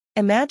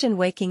Imagine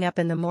waking up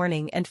in the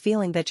morning and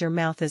feeling that your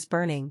mouth is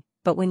burning,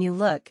 but when you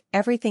look,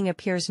 everything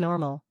appears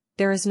normal.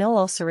 There is no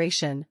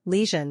ulceration,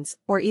 lesions,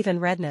 or even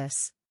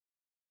redness.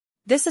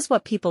 This is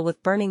what people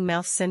with burning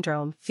mouth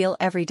syndrome feel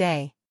every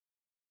day.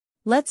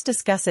 Let's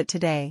discuss it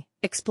today,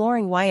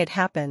 exploring why it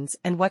happens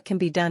and what can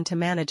be done to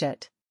manage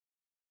it.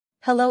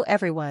 Hello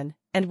everyone,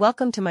 and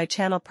welcome to my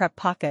channel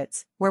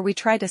PrepPockets, where we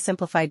try to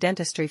simplify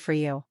dentistry for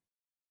you.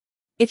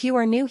 If you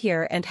are new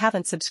here and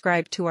haven't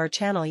subscribed to our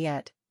channel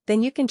yet,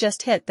 then you can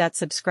just hit that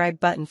subscribe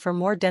button for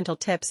more dental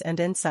tips and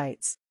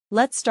insights.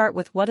 Let's start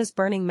with what is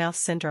burning mouth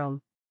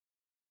syndrome.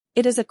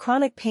 It is a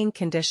chronic pain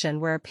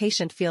condition where a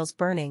patient feels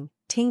burning,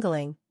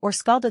 tingling, or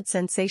scalded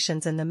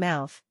sensations in the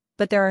mouth,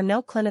 but there are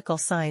no clinical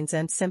signs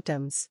and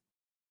symptoms.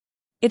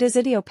 It is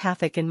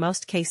idiopathic in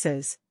most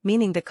cases,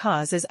 meaning the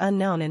cause is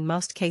unknown in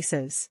most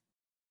cases.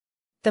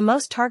 The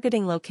most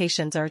targeting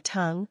locations are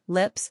tongue,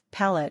 lips,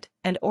 palate,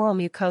 and oral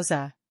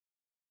mucosa.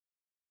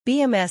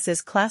 BMS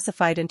is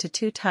classified into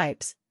two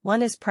types.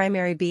 One is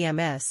primary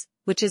BMS,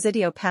 which is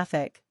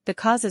idiopathic, the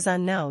cause is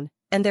unknown,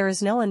 and there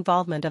is no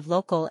involvement of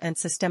local and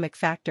systemic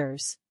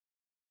factors.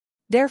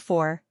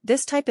 Therefore,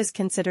 this type is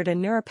considered a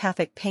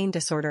neuropathic pain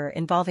disorder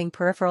involving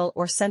peripheral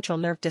or central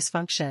nerve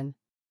dysfunction.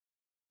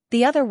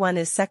 The other one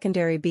is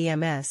secondary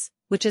BMS,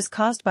 which is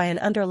caused by an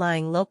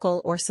underlying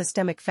local or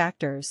systemic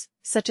factors,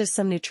 such as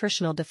some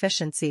nutritional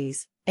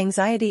deficiencies,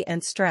 anxiety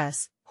and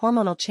stress,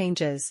 hormonal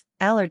changes,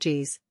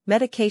 allergies,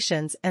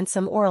 medications, and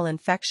some oral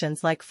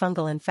infections like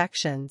fungal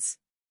infections.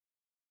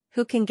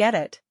 Who can get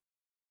it?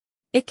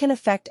 It can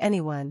affect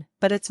anyone,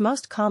 but it's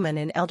most common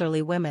in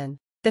elderly women.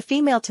 The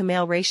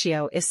female-to-male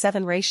ratio is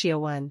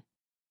 7:1.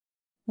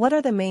 What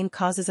are the main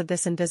causes of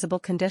this invisible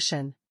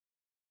condition?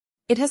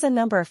 It has a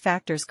number of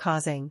factors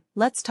causing.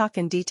 Let's talk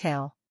in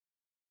detail.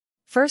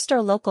 First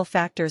are local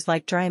factors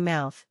like dry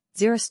mouth,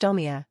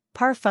 xerostomia,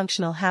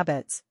 parafunctional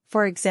habits,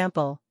 for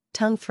example,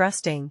 tongue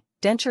thrusting,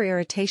 denture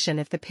irritation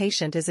if the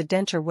patient is a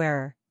denture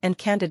wearer, and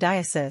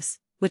candidiasis,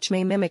 which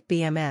may mimic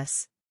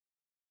BMS.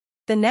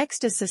 The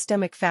next is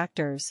systemic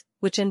factors,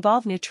 which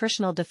involve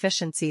nutritional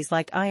deficiencies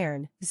like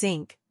iron,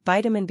 zinc,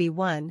 vitamin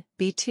B1,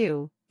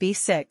 B2,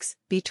 B6,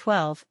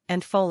 B12,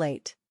 and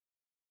folate.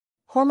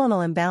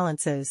 Hormonal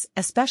imbalances,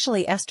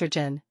 especially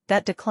estrogen,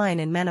 that decline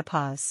in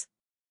menopause.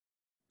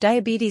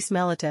 Diabetes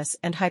mellitus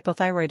and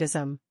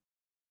hypothyroidism.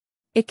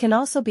 It can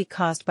also be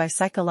caused by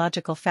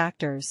psychological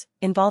factors,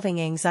 involving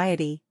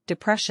anxiety,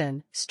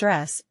 depression,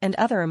 stress, and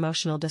other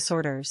emotional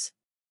disorders.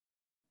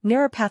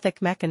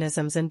 Neuropathic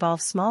mechanisms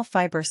involve small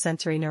fiber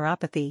sensory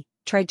neuropathy,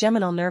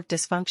 trigeminal nerve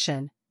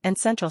dysfunction, and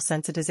central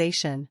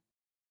sensitization.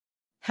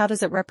 How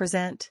does it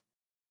represent?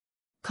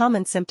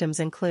 Common symptoms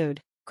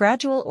include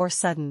gradual or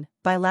sudden,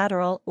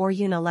 bilateral or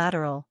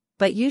unilateral,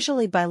 but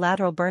usually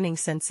bilateral burning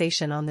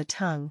sensation on the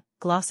tongue,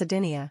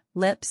 glossodynia,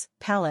 lips,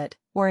 palate,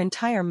 or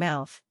entire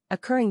mouth,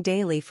 occurring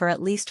daily for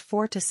at least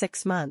 4 to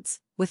 6 months,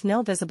 with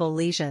no visible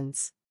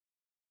lesions.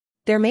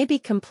 There may be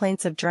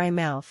complaints of dry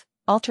mouth,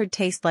 altered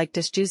taste like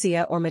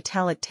dysgeusia or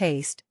metallic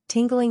taste,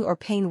 tingling or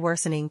pain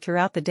worsening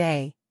throughout the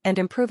day, and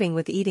improving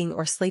with eating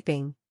or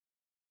sleeping.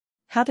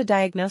 How to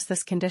diagnose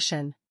this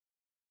condition?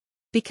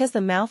 Because the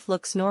mouth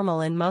looks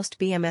normal in most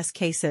BMS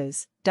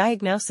cases,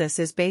 diagnosis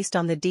is based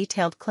on the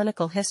detailed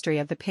clinical history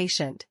of the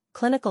patient,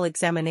 clinical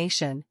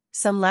examination,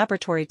 some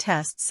laboratory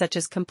tests such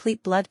as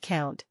complete blood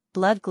count,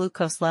 blood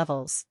glucose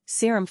levels,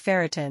 serum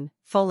ferritin,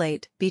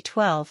 folate,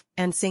 B12,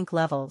 and zinc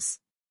levels.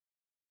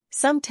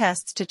 Some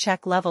tests to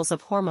check levels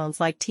of hormones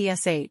like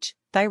TSH,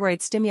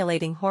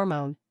 thyroid-stimulating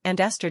hormone, and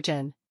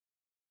estrogen.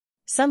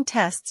 Some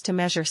tests to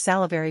measure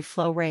salivary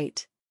flow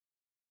rate.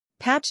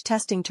 Patch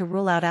testing to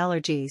rule out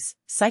allergies,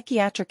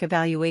 psychiatric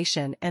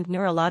evaluation and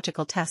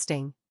neurological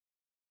testing.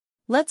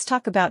 Let's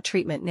talk about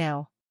treatment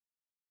now.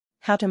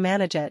 How to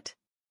manage it.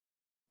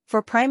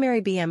 For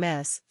primary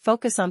BMS,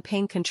 focus on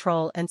pain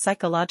control and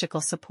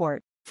psychological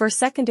support. For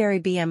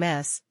secondary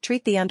BMS,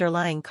 treat the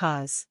underlying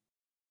cause.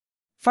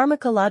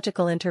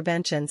 Pharmacological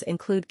interventions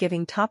include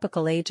giving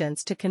topical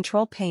agents to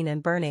control pain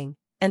and burning,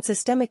 and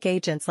systemic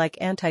agents like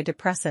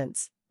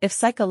antidepressants, if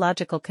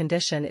psychological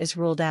condition is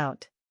ruled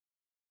out.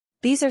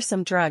 These are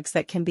some drugs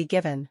that can be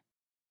given.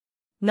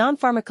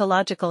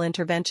 Non-pharmacological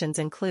interventions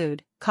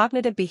include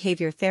cognitive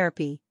behavior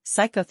therapy,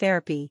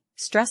 psychotherapy,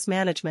 stress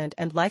management,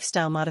 and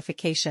lifestyle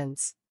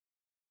modifications.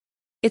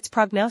 Its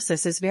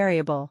prognosis is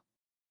variable.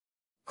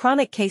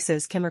 Chronic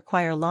cases can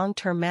require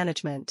long-term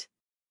management.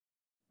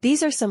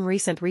 These are some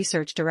recent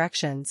research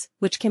directions,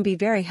 which can be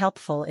very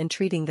helpful in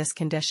treating this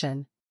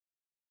condition.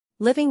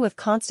 Living with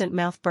constant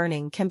mouth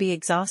burning can be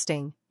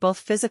exhausting, both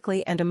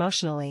physically and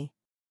emotionally.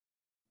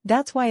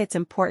 That's why it's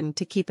important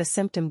to keep a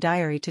symptom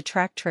diary to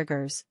track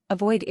triggers,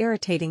 avoid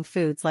irritating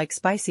foods like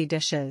spicy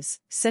dishes,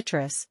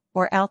 citrus,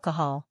 or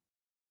alcohol.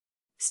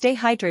 Stay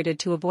hydrated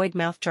to avoid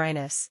mouth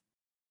dryness.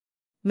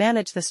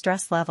 Manage the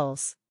stress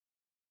levels.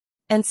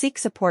 And seek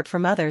support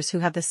from others who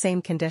have the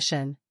same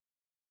condition.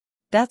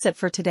 That's it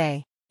for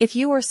today. If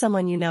you or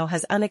someone you know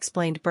has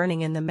unexplained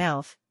burning in the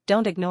mouth,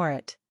 don't ignore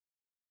it.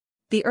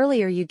 The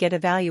earlier you get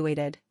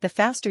evaluated, the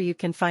faster you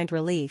can find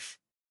relief.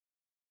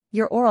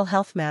 Your oral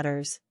health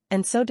matters,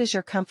 and so does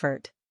your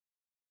comfort.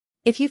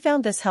 If you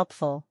found this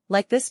helpful,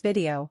 like this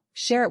video,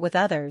 share it with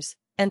others,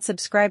 and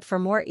subscribe for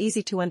more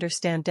easy to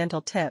understand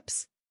dental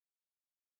tips.